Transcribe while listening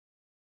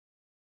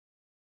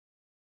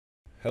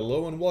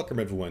Hello and welcome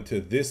everyone to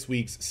this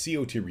week's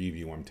COT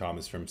review. I'm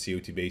Thomas from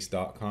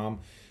COTBase.com.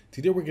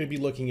 Today we're going to be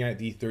looking at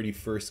the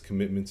 31st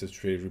Commitments of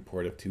Traders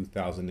Report of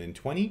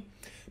 2020.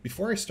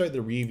 Before I start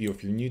the review,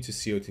 if you're new to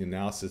COT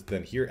analysis,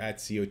 then here at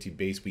COT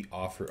Base we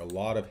offer a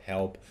lot of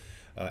help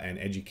and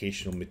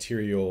educational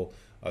material,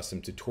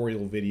 some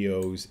tutorial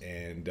videos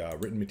and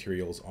written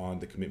materials on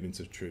the Commitments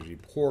of Traders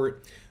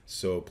Report.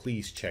 So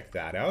please check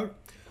that out.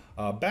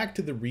 Back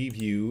to the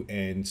review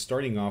and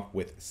starting off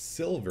with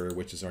silver,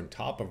 which is on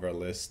top of our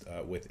list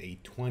with a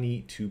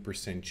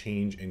 22%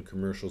 change in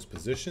commercials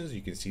positions.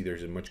 You can see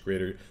there's a much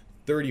greater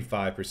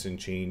 35%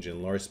 change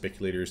in large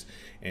speculators,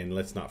 and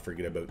let's not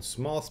forget about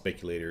small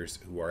speculators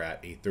who are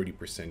at a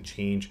 30%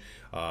 change,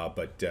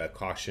 but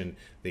caution,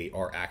 they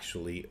are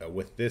actually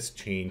with this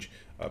change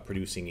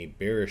producing a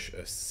bearish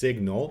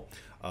signal,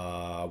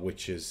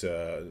 which is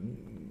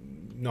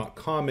not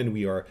common.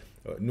 We are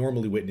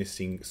normally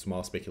witnessing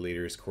small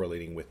speculators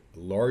correlating with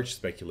large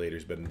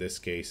speculators, but in this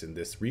case, in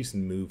this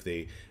recent move,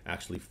 they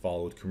actually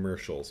followed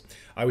commercials.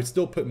 I would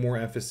still put more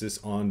emphasis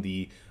on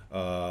the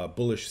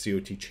bullish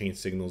COT chain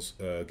signals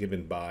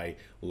given by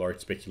large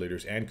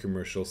speculators and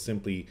commercials,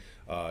 simply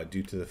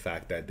due to the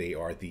fact that they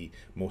are the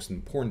most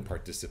important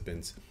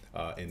participants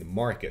in the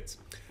markets.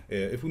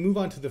 If we move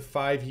on to the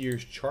 5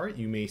 years chart,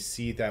 you may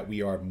see that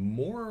we are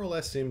more or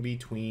less in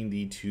between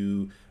the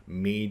two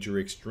major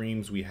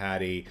extremes. We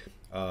had a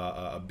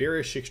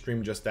bearish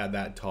extreme just at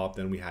that top,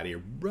 then we had a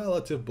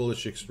relative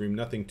bullish extreme,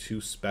 nothing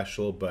too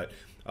special, but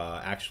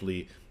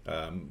actually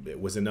it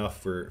was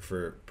enough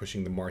for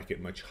pushing the market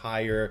much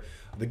higher.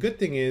 The good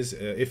thing is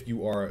if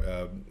you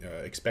are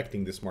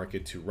expecting this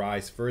market to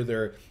rise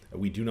further,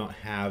 we do not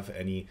have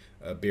any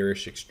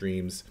bearish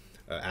extremes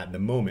at the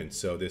moment,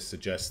 so this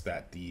suggests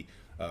that the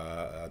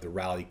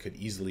rally could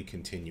easily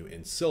continue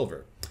in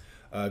silver.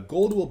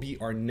 Gold will be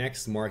our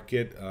next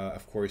market.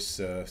 Of course,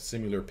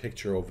 similar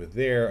picture over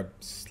there,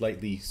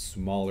 slightly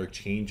smaller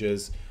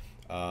changes,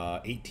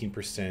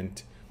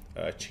 18%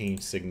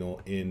 change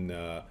signal in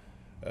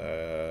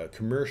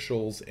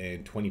commercials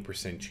and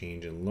 20%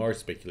 change in large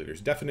speculators.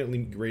 Definitely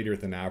greater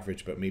than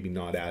average, but maybe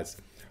not as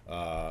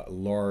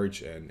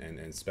large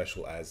and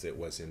special as it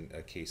was in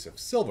a case of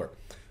silver.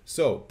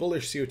 So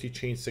bullish COT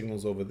change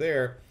signals over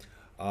there.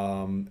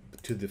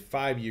 To the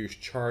 5 years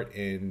chart,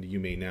 and you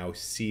may now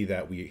see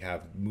that we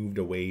have moved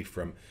away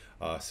from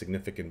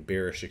significant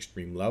bearish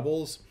extreme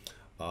levels,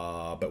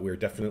 but we're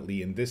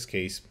definitely in this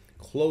case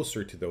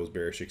closer to those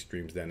bearish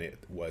extremes than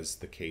it was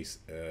the case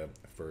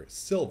for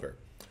silver.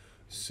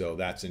 So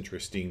that's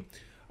interesting.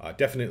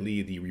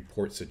 Definitely the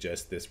report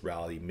suggests this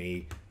rally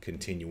may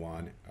continue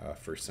on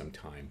for some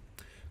time.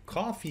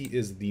 Coffee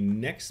is the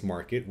next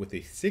market with a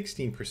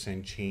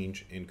 16%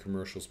 change in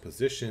commercials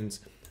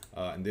positions.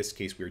 In this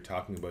case, we are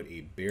talking about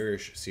a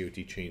bearish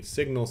COT chain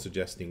signal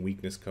suggesting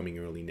weakness coming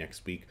early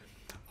next week.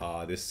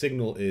 This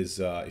signal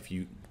is, if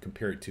you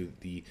compare it to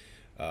the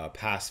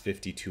past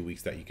 52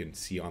 weeks that you can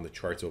see on the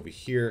charts over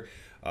here,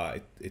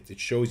 it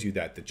shows you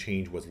that the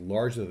change was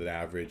larger than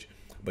average,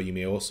 but you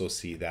may also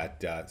see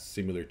that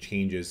similar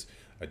changes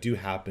do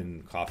happen in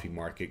the coffee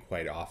market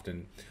quite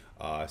often.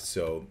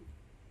 So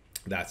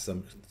that's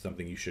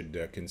something you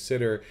should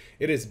consider.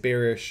 It is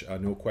bearish,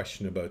 no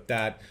question about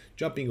that.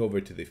 Jumping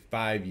over to the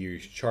 5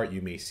 years chart,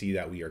 you may see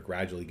that we are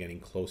gradually getting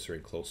closer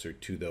and closer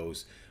to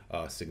those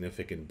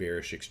significant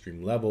bearish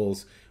extreme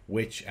levels,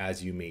 which,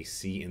 as you may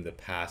see in the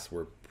past,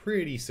 were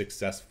pretty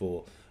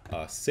successful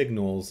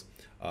signals.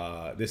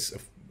 This,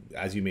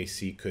 as you may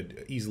see,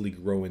 could easily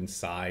grow in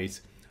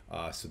size.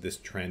 So this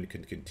trend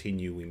could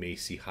continue. We may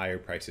see higher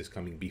prices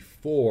coming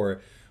before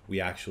we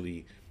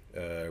actually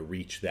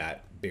reach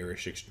that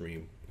bearish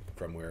extreme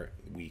from where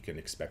we can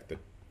expect the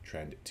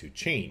trend to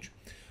change.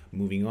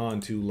 Moving on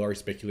to large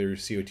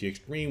speculators COT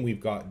Extreme, we've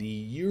got the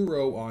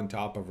euro on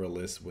top of our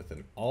list with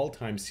an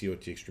all-time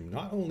COT Extreme,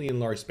 not only in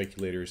large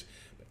speculators,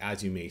 but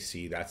as you may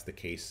see, that's the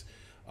case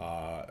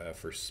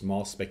for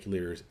small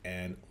speculators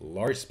and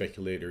large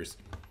speculators,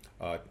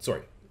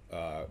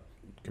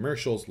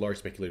 commercials, large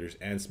speculators,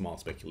 and small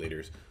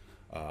speculators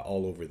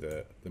all over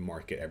the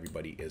market.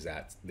 Everybody is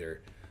at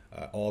their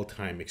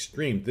all-time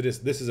extreme.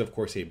 This is of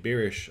course a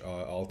bearish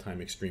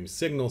all-time extreme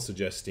signal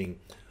suggesting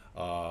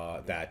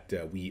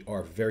that we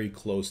are very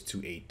close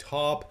to a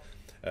top.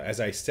 As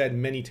I said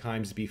many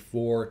times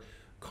before,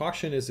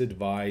 caution is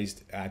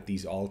advised at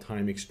these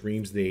all-time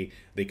extremes. They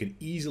could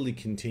easily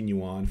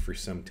continue on for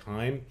some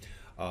time.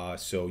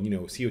 So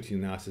COT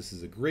analysis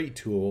is a great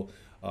tool.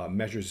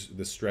 Measures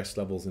the stress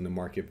levels in the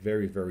market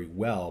very, very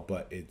well,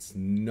 but it's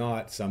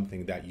not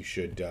something that you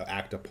should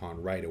act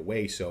upon right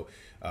away. So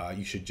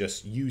you should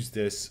just use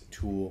this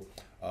tool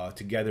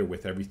together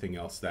with everything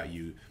else that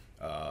you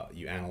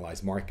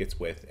analyze markets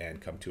with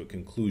and come to a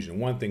conclusion.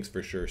 One thing's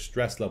for sure,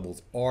 stress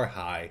levels are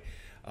high,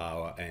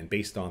 and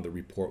based on the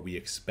report, we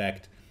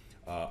expect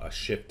a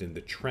shift in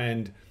the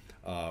trend.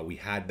 We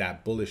had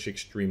that bullish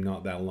extreme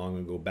not that long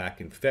ago, back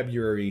in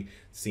February.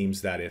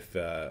 Seems that if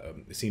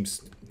it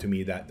seems to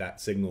me that that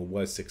signal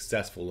was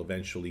successful,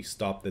 eventually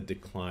stopped the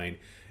decline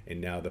and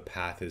now the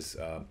path is,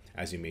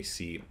 as you may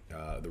see,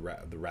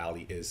 the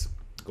rally is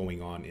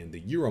going on in the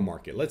euro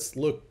market. Let's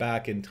look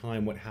back in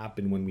time what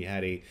happened when we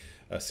had a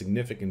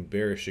significant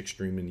bearish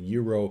extreme in the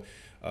euro.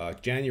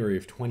 January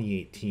of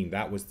 2018,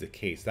 that was the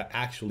case. That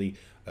actually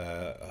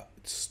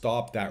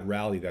stopped that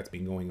rally that's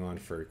been going on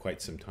for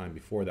quite some time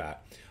before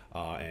that,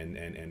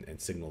 and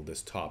signaled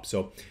this top.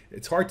 So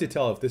it's hard to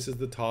tell if this is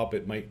the top.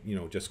 It might, you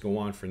know, just go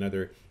on for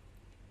another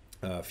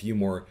few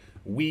more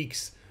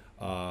weeks,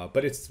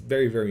 but it's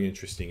very, very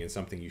interesting and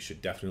something you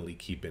should definitely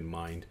keep in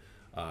mind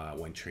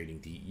when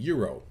trading the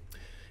euro.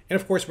 And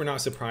of course, we're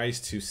not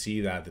surprised to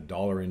see that the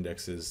dollar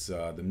index is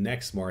the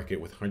next market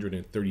with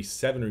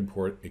 137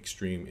 report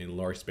extreme in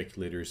large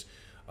speculators.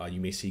 You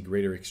may see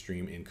greater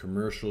extreme in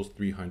commercials,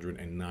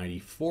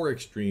 394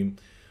 extreme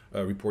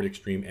report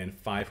extreme, and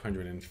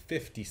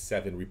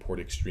 557 report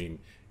extreme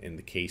in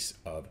the case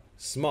of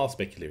small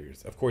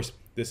speculators. Of course,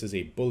 this is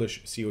a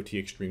bullish COT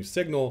extreme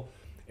signal,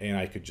 and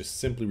I could just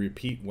simply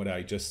repeat what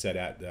I just said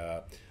at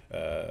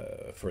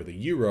for the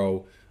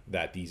euro,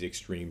 that these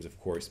extremes, of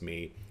course,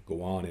 may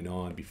go on and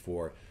on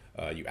before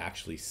you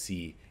actually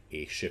see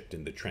a shift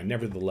in the trend.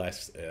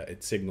 Nevertheless,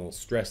 it signals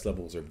stress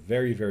levels are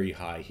very, very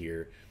high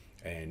here,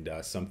 and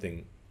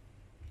something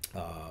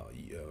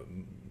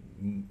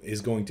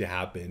is going to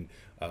happen.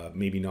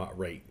 Maybe not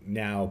right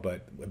now,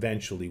 but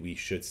eventually we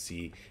should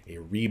see a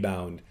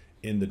rebound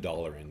in the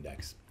dollar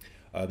index.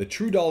 The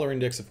true dollar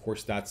index, of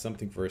course, that's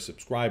something for our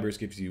subscribers,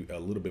 gives you a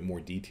little bit more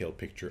detailed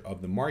picture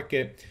of the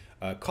market.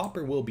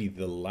 Copper will be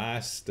the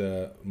last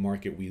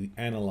market we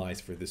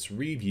analyze for this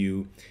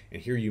review,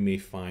 and here you may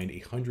find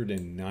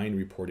 109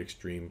 report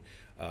extreme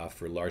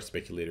for large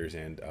speculators,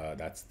 and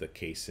that's the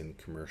case in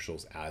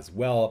commercials as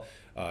well.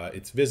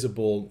 It's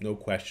visible, no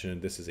question.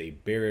 This is a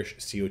bearish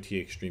COT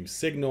extreme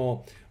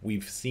signal.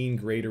 We've seen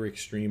greater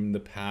extreme in the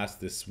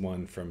past. This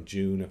one from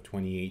June of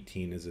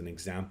 2018 is an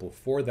example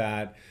for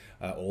that.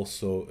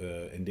 Also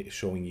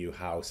showing you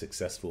how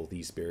successful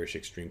these bearish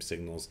extreme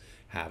signals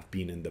have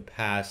been in the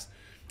past.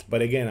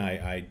 But again,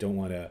 I don't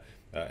want to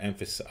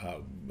emphasize,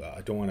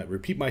 I don't want to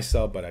repeat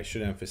myself, but I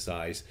should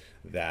emphasize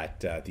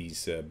that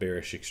these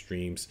bearish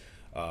extremes,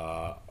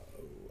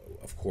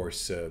 of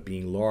course,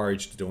 being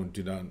large,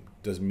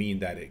 doesn't mean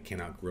that it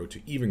cannot grow to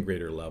even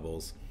greater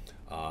levels.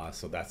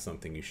 So that's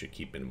something you should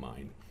keep in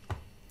mind.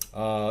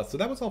 So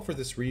that was all for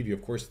this review.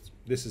 Of course,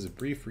 this is a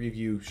brief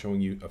review showing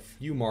you a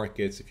few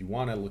markets. If you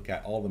want to look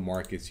at all the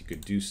markets, you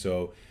could do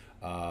so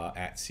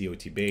at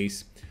COT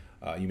Base.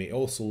 You may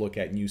also look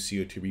at new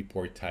COT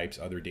report types,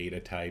 other data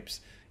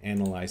types,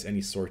 analyze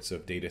any sorts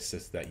of data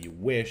sets that you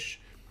wish,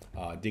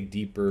 dig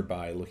deeper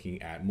by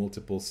looking at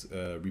multiple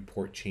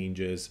report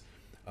changes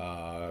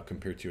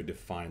compared to a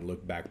defined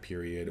look back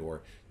period,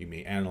 or you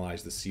may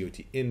analyze the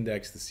COT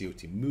index, the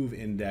COT move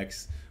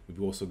index.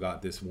 We've also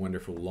got this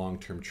wonderful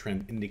long-term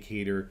trend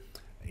indicator,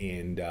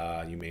 and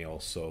you may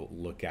also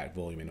look at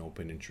volume and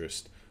open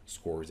interest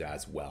scores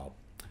as well.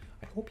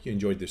 I hope you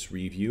enjoyed this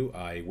review.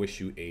 I wish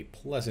you a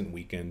pleasant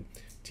weekend.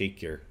 Take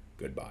care.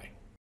 Goodbye.